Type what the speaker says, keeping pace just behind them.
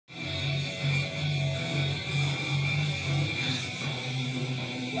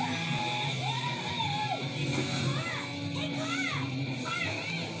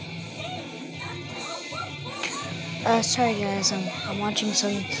Sorry guys, I'm watching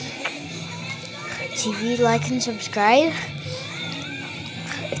some TV. Like and subscribe.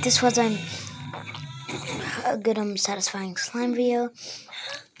 If this was a good satisfying slime video,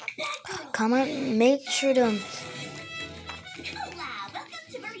 comment. Make sure to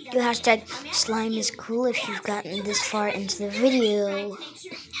do hashtag slime is cool if you've gotten this far into the video.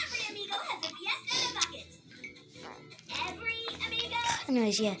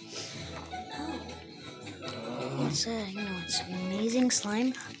 Anyways, yeah. It's it's amazing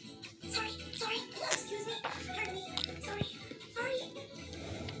slime.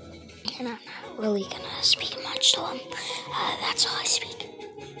 And I'm not really gonna speak much to him. That's all I speak.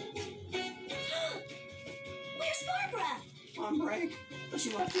 Where's Barbara? On break. Does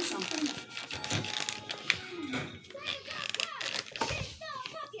she left you something?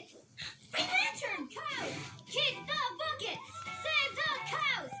 Green Lantern! Cows! Kick the buckets! Save the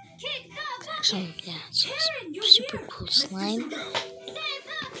cows! Kick the buckets! Some super cool slime.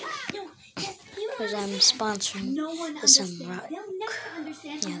 Because I'm sponsoring some rock.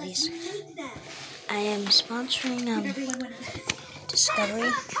 Yeah, these. I am sponsoring Discovery.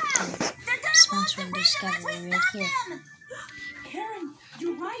 I'm sponsoring Discovery right here. Karen,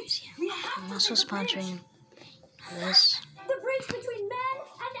 you're right. I'm also sponsoring this. The bridge between man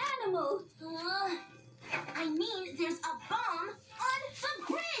and animal. I mean, there's a bomb on the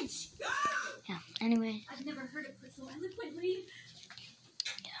bridge. Yeah. Anyway. I've never heard it put so eloquently.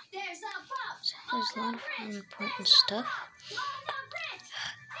 There's a bomb. So there's a lot of important stuff.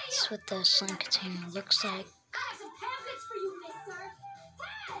 That's what the slime container looks like. I have some pamphlets for you, mister.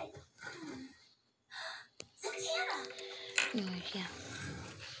 Hey! Santana! Anyway, yeah.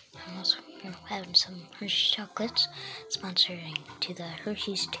 I'm also having some Hershey's chocolates, sponsoring to the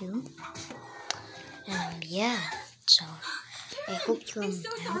Hershey's too. And yeah, so I hope you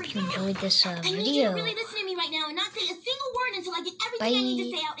enjoyed this video. I need you to really listen to me right now and not say a single word until I get everything I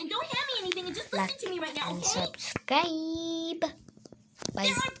need to say out. And don't hand me anything and just listen to me right now, okay? And subscribe. Bye.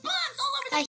 There are